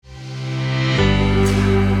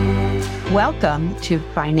Welcome to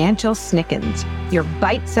Financial Snickens, your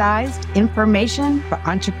bite-sized information for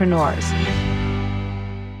entrepreneurs.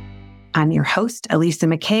 I'm your host, Elisa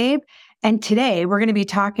McCabe, and today we're going to be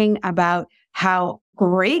talking about how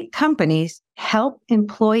great companies help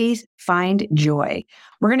employees find joy.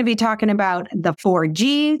 We're going to be talking about the 4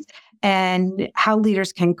 Gs and how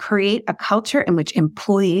leaders can create a culture in which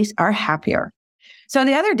employees are happier. So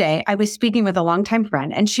the other day, I was speaking with a longtime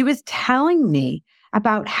friend, and she was telling me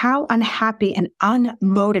about how unhappy and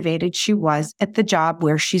unmotivated she was at the job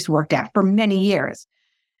where she's worked at for many years.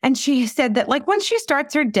 And she said that once she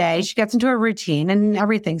starts her day, she gets into a routine and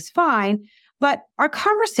everything's fine. But our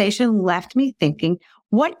conversation left me thinking,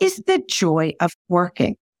 what is the joy of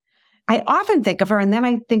working? I often think of her and then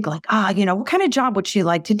I think what kind of job would she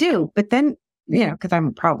like to do? But then, because I'm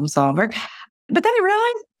a problem solver. But then I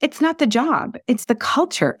realized it's not the job, it's the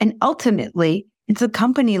culture. And ultimately, it's the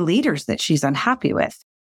company leaders that she's unhappy with.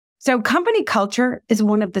 So company culture is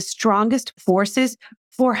one of the strongest forces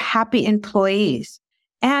for happy employees.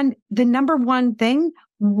 And the number one thing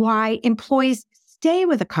why employees stay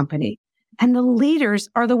with a company. And the leaders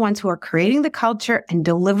are the ones who are creating the culture and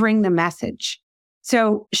delivering the message.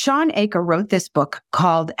 So Shawn Achor wrote this book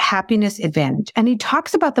called Happiness Advantage, and he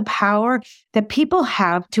talks about the power that people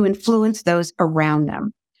have to influence those around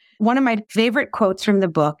them. One of my favorite quotes from the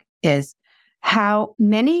book is how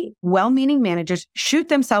many well-meaning managers shoot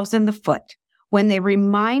themselves in the foot when they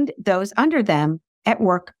remind those under them at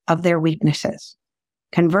work of their weaknesses.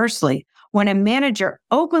 Conversely, when a manager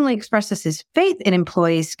openly expresses his faith in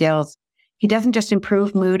employee skills, he doesn't just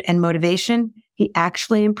improve mood and motivation, he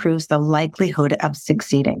actually improves the likelihood of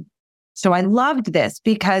succeeding. So I loved this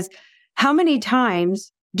because how many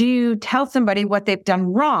times do you tell somebody what they've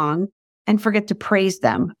done wrong and forget to praise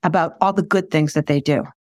them about all the good things that they do?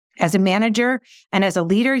 As a manager and as a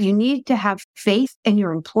leader, you need to have faith in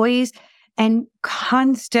your employees and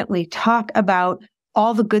constantly talk about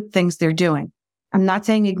all the good things they're doing. I'm not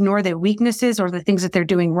saying ignore their weaknesses or the things that they're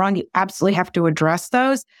doing wrong. You absolutely have to address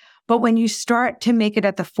those. But when you start to make it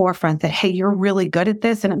at the forefront that, hey, you're really good at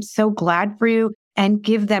this and I'm so glad for you, and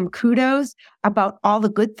give them kudos about all the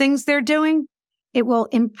good things they're doing, it will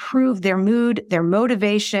improve their mood, their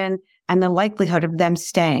motivation, and the likelihood of them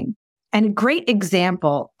staying. And a great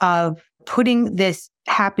example of putting this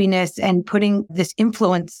happiness and putting this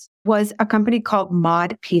influence was a company called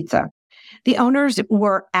Mod Pizza. The owners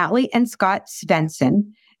were Allie and Scott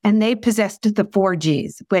Svensson, and they possessed the 4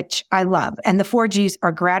 Gs, which I love. And the 4 Gs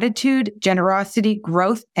are gratitude, generosity,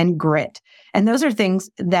 growth, and grit. And those are things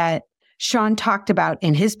that Shawn talked about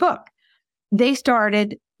in his book. They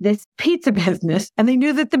started this pizza business, and they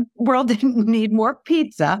knew that the world didn't need more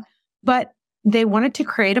pizza, but they wanted to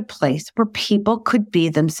create a place where people could be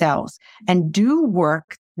themselves and do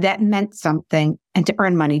work that meant something and to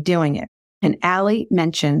earn money doing it. And Allie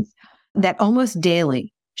mentions that almost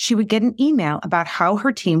daily, she would get an email about how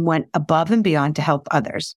her team went above and beyond to help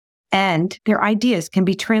others. And their ideas can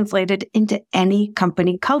be translated into any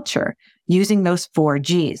company culture using those 4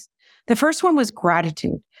 Gs. The first one was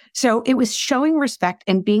gratitude. So it was showing respect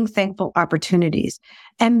and being thankful opportunities.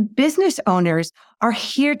 And business owners are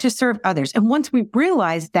here to serve others. And once we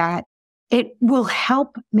realize that, it will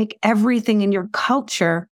help make everything in your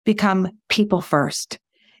culture become people first.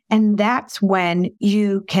 And that's when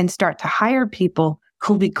you can start to hire people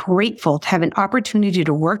who'll be grateful to have an opportunity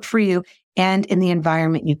to work for you and in the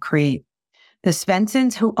environment you create. The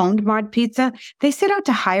Svenssons, who owned Mod Pizza, they set out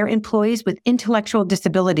to hire employees with intellectual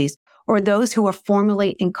disabilities or those who were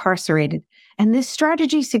formerly incarcerated. And this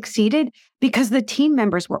strategy succeeded because the team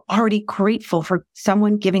members were already grateful for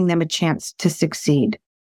someone giving them a chance to succeed.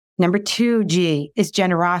 Number 2 G is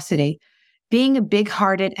generosity. Being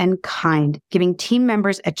big-hearted and kind, giving team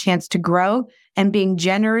members a chance to grow and being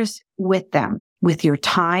generous with them, with your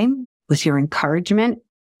time, with your encouragement,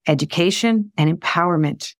 education, and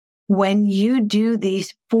empowerment. When you do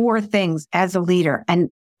these 4 things as a leader, and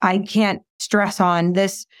I can't stress on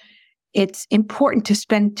this, it's important to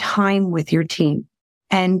spend time with your team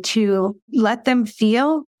and to let them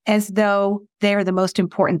feel as though they're the most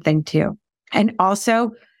important thing to you. And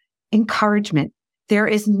also encouragement. There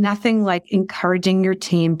is nothing like encouraging your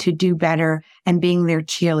team to do better and being their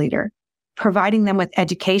cheerleader. Providing them with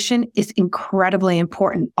education is incredibly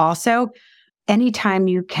important. Also, anytime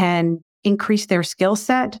you can increase their skill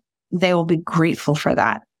set, they will be grateful for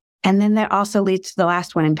that. And then that also leads to the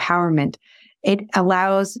last one, empowerment. It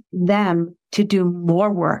allows them to do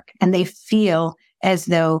more work and they feel as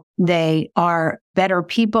though they are better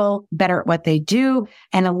people, better at what they do,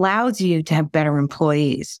 and allows you to have better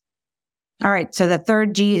employees. All right, so the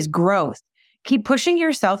 3rd G is growth. Keep pushing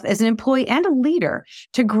yourself as an employee and a leader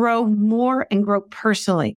to grow more and grow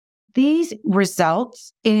personally. These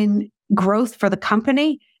results in growth for the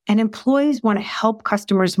company, and employees want to help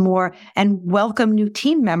customers more and welcome new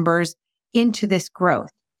team members into this growth.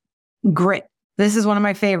 Grit. This is one of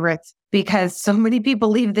my favorites because so many people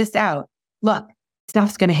leave this out. Look,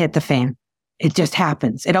 stuff's going to hit the fan. It just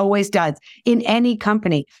happens. It always does. In any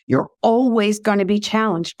company, you're always going to be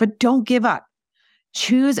challenged, but don't give up.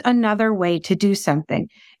 Choose another way to do something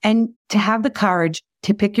and to have the courage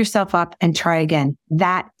to pick yourself up and try again.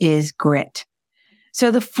 That is grit. So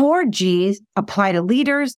the 4 Gs apply to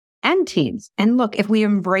leaders and teams. And look, if we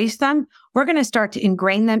embrace them, we're going to start to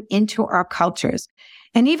ingrain them into our cultures.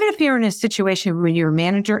 And even if you're in a situation where your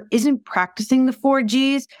manager isn't practicing the 4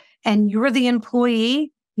 Gs and you're the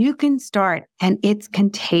employee, you can start, and it's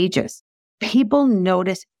contagious. People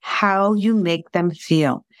notice how you make them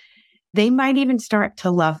feel. They might even start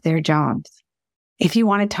to love their jobs. If you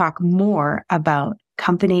want to talk more about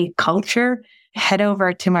company culture, head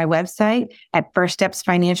over to my website at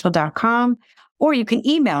firststepsfinancial.com, or you can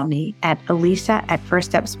email me at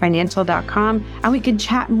elisa@firststepsfinancial.com, and we can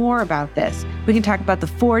chat more about this. We can talk about the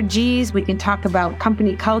 4 Gs, we can talk about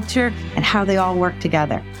company culture and how they all work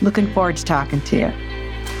together. Looking forward to talking to you.